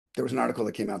there was an article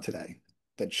that came out today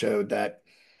that showed that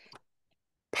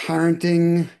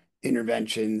parenting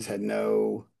interventions had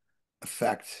no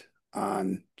effect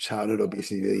on childhood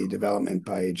obesity development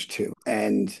by age 2.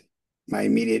 And my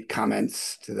immediate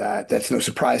comments to that, that's no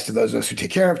surprise to those of us who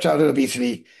take care of childhood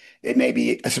obesity. It may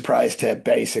be a surprise to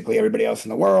basically everybody else in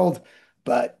the world,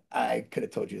 but I could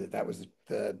have told you that that was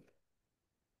the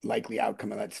likely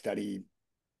outcome of that study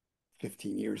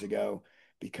 15 years ago,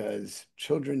 because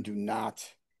children do not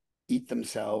eat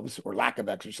themselves or lack of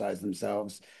exercise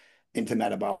themselves into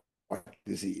metabolic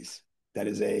disease. That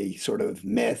is a sort of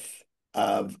myth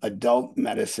of adult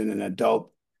medicine and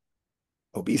adult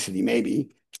obesity,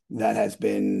 maybe, that has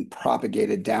been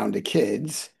propagated down to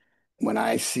kids. When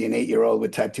I see an 8-year-old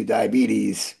with type 2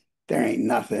 diabetes, there ain't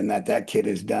nothing that that kid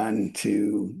has done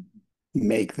to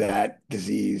make that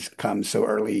disease come so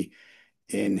early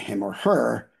in him or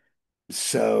her.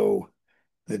 So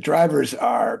the drivers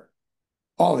are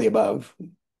all of the above,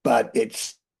 but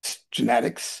it's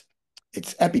genetics,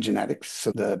 it's epigenetics.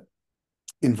 So the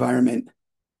environment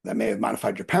that may have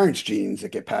modified your parents' genes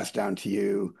that get passed down to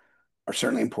you are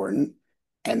certainly important.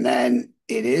 And then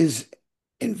it is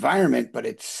environment, but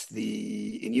it's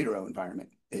the in utero environment.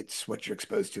 It's what you're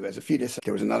exposed to as a fetus.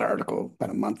 There was another article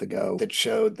about a month ago that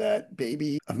showed that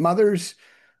baby of mothers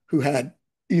who had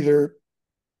either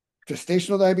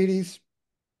gestational diabetes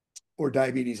or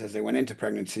diabetes as they went into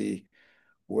pregnancy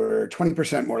were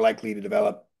 20% more likely to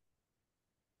develop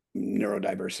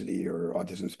neurodiversity or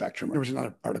autism spectrum. There was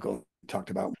another article that talked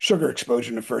about sugar exposure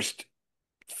in the first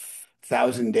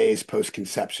 1,000 days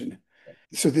post-conception.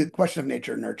 So the question of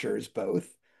nature and nurture is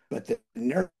both, but the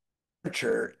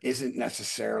nurture isn't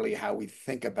necessarily how we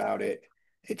think about it.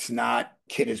 It's not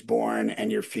kid is born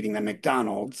and you're feeding them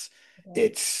McDonald's. Okay.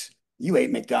 It's you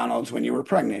ate McDonald's when you were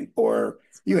pregnant, or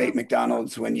you ate True.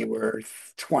 McDonald's when you were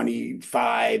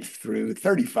 25 through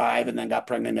 35 and then got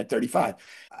pregnant at 35.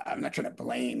 I'm not trying to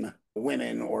blame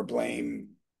women or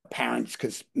blame parents,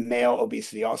 because male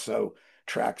obesity also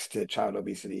tracks to child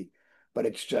obesity, but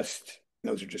it's just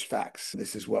those are just facts.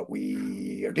 This is what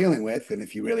we are dealing with. And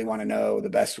if you really want to know the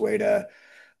best way to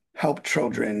help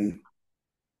children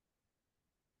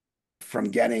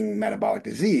from getting metabolic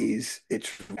disease,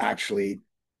 it's actually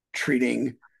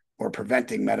treating or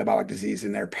preventing metabolic disease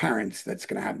in their parents that's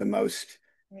going to have the most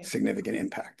Right. significant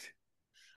impact.